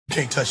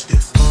Can't touch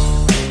this.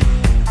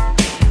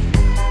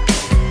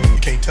 You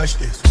can't touch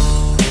this.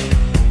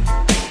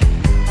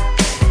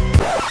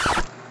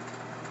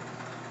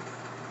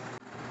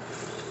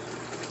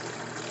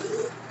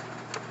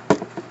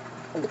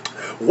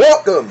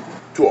 Welcome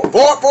to a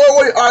far, far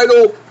away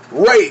idol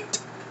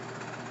rate.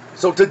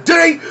 So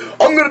today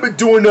I'm gonna be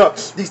doing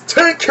these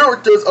 10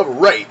 characters of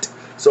rate.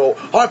 So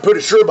I'm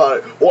pretty sure about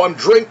it while I'm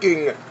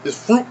drinking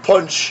this fruit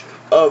punch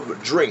of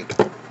drink.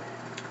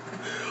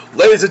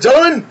 Ladies and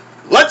gentlemen,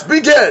 let's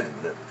begin.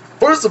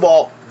 First of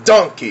all,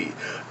 Donkey.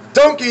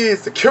 Donkey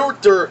is the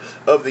character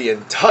of the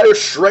entire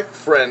Shrek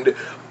friend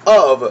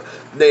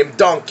named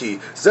Donkey.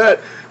 Said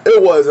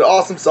it was an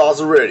awesome sauce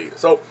already.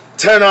 So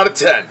 10 out of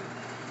 10.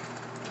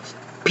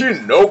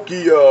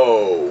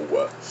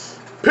 Pinocchio.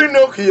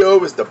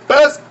 Pinocchio is the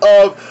best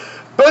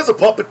of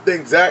puppet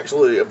things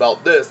actually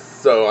about this.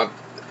 So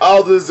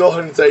I'll just go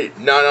ahead and say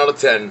 9 out of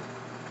 10.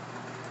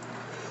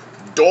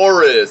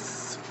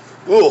 Doris.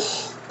 Ugh,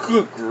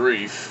 good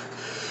grief.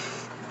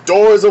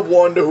 Doris is a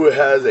wonder who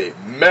has a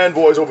man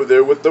voice over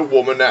there with the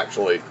woman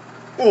actually.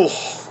 Ugh,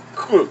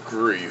 good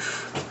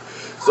grief.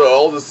 So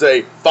I'll just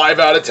say 5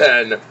 out of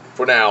 10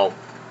 for now.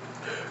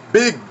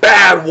 Big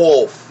Bad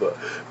Wolf.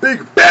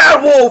 Big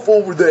Bad Wolf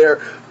over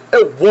there.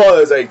 It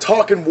was a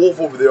talking wolf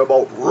over there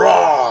about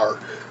roar.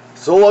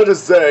 So I'll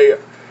just say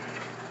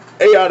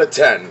 8 out of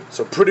 10.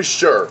 So pretty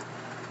sure.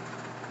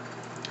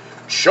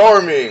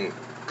 Charming.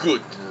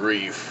 Good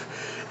grief.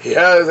 He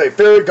has a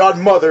fairy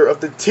godmother of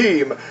the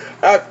team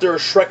after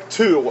Shrek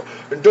 2.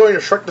 And during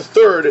Shrek the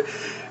 3rd,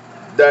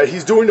 that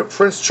he's doing the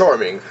Prince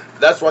Charming.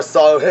 That's why I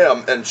saw him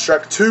in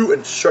Shrek 2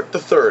 and Shrek the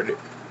 3rd.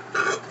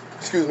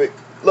 Excuse me.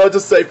 Let's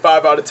just say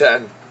 5 out of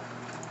 10.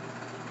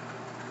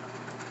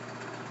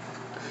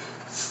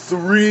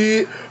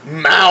 3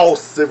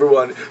 mouse,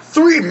 everyone.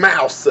 3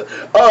 mouse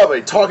of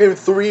a talking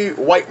 3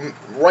 white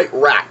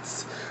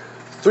rats.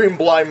 3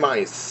 blind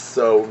mice.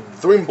 So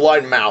 3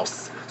 blind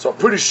mouse. So I'm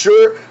pretty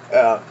sure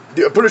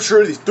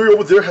these 3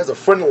 over there has a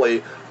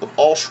friendly of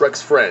all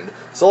Shrek's friend.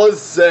 So let's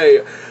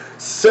say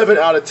 7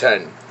 out of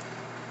 10.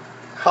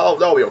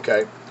 That'll be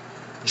okay.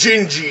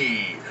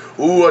 Gingy.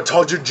 Ooh, a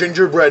talking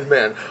gingerbread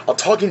man. A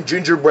talking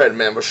gingerbread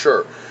man for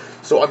sure.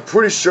 So I'm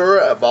pretty sure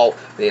about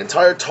the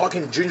entire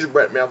talking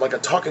gingerbread man, like a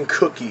talking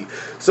cookie.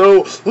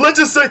 So let's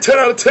just say 10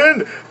 out of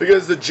 10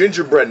 because the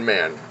gingerbread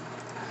man.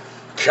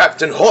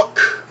 Captain Hook.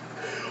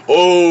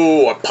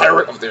 Oh, a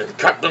pirate of the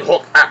Captain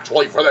Hook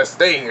actually for this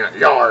thing.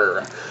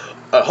 Yar.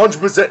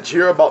 100%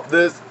 cheer about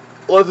this.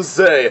 Let's just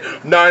say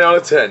 9 out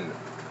of 10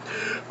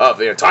 of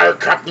the entire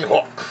Captain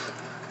Hook.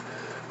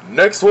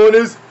 Next one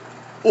is,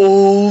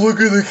 oh, look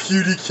at the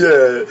cutie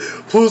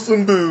cat. Puss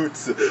in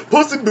Boots.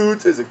 Puss in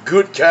Boots is a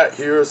good cat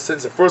here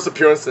since the first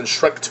appearance in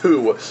Shrek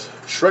 2.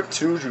 Shrek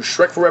 2 to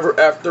Shrek Forever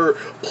After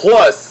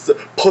plus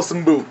Puss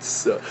in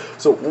Boots.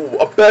 So,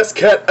 a best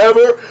cat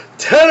ever.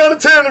 10 out of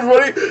 10,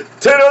 everybody.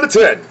 10 out of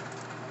 10.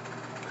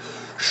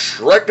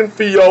 Shrek and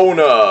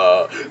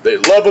Fiona. They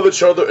love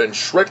each other in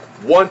Shrek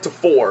 1 to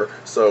 4.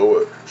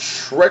 So,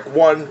 Shrek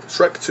 1,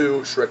 Shrek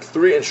 2, Shrek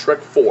 3, and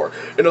Shrek 4.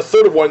 In the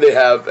third one, they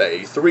have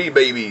 3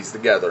 babies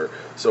together.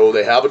 So,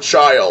 they have a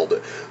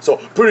child. So,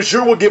 pretty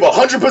sure we'll give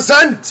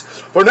 100%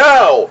 for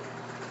now.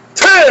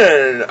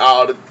 10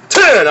 out of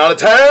 10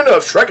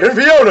 of Shrek and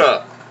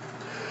Fiona.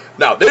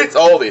 Now, that's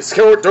all these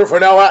characters for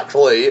now,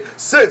 actually.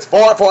 Since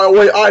far, far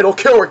away idol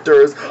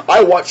characters,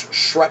 I watched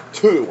Shrek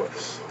 2.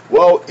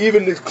 Well,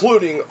 even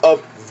including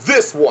of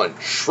this one,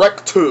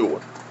 Shrek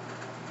 2.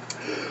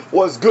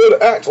 Was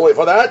good, actually,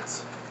 for that.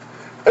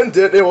 And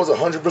then it was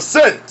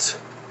 100%.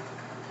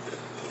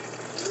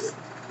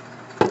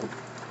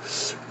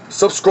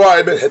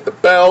 Subscribe and hit the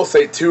bell,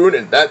 stay tuned,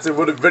 and that's it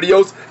for the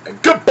videos. And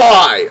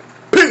goodbye!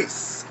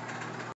 Peace!